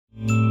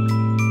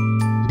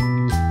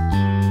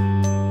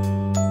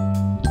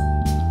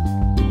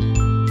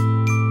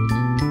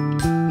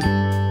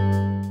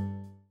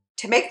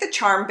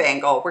charm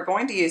bangle, we're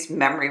going to use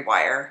memory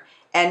wire.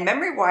 And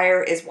memory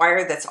wire is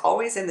wire that's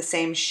always in the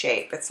same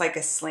shape. It's like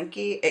a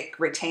slinky. It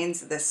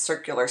retains this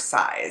circular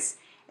size.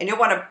 And you'll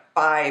want to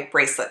buy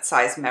bracelet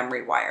size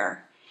memory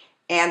wire.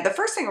 And the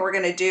first thing we're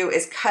going to do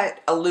is cut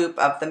a loop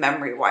of the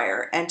memory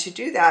wire. And to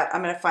do that,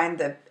 I'm going to find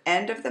the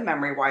end of the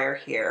memory wire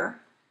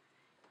here.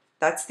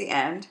 That's the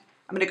end.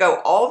 I'm going to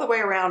go all the way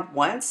around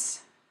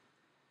once.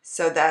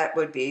 So that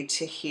would be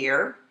to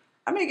here.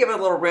 I'm going to give it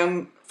a little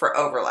room for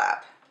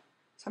overlap.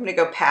 So I'm going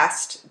to go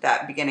past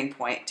that beginning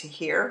point to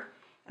here.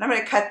 And I'm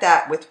going to cut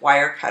that with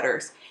wire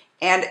cutters.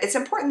 And it's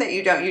important that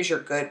you don't use your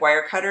good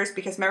wire cutters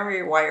because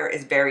memory wire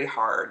is very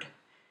hard.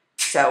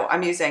 So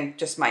I'm using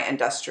just my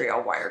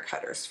industrial wire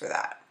cutters for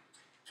that.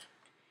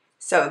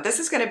 So this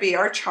is going to be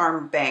our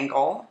charm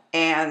bangle.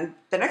 And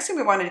the next thing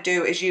we want to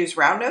do is use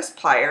round nose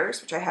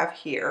pliers, which I have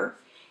here.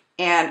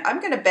 And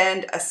I'm going to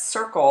bend a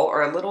circle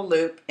or a little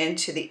loop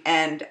into the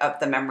end of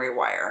the memory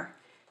wire.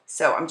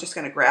 So I'm just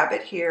going to grab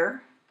it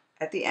here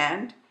at the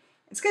end.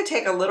 It's going to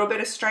take a little bit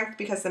of strength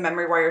because the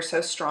memory wire is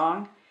so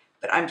strong,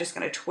 but I'm just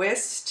going to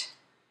twist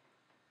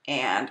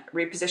and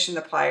reposition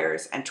the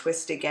pliers and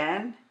twist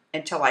again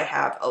until I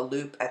have a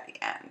loop at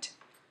the end.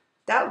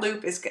 That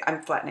loop is,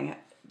 I'm flattening it.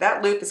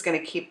 That loop is going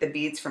to keep the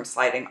beads from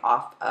sliding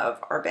off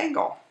of our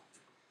bangle.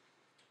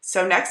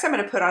 So next I'm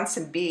going to put on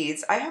some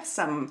beads. I have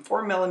some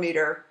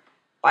 4mm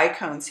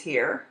bicones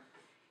here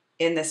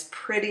in this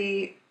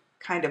pretty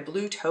kind of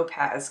blue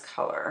topaz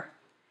color.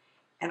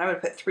 And I'm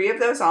going to put 3 of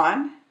those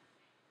on,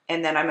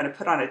 and then I'm going to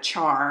put on a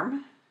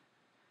charm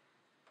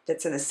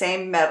that's in the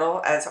same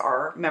metal as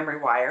our memory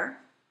wire,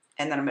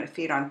 and then I'm going to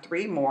feed on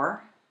 3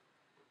 more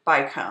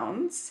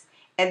bicones.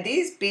 And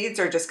these beads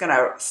are just going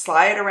to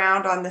slide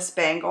around on this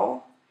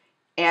bangle,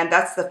 and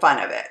that's the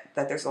fun of it,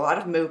 that there's a lot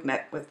of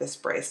movement with this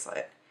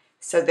bracelet.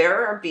 So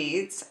there are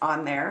beads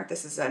on there.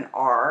 This is an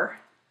R.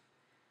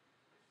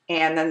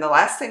 And then the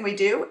last thing we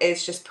do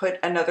is just put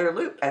another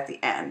loop at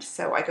the end.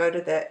 So I go to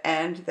the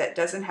end that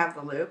doesn't have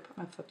the loop.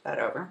 I'm going to flip that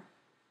over.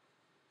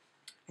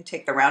 I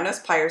take the round nose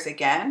pliers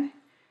again,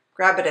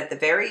 grab it at the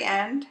very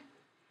end,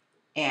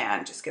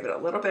 and just give it a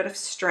little bit of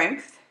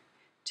strength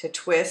to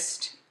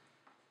twist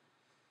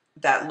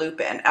that loop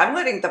in. I'm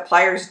letting the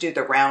pliers do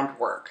the round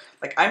work.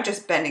 Like I'm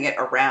just bending it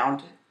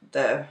around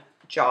the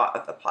jaw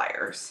of the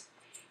pliers.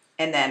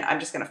 And then I'm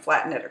just going to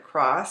flatten it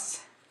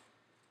across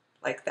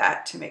like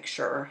that to make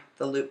sure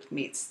the loop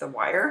meets the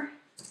wire.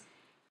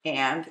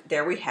 And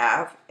there we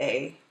have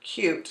a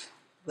cute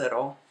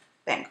little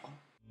bangle.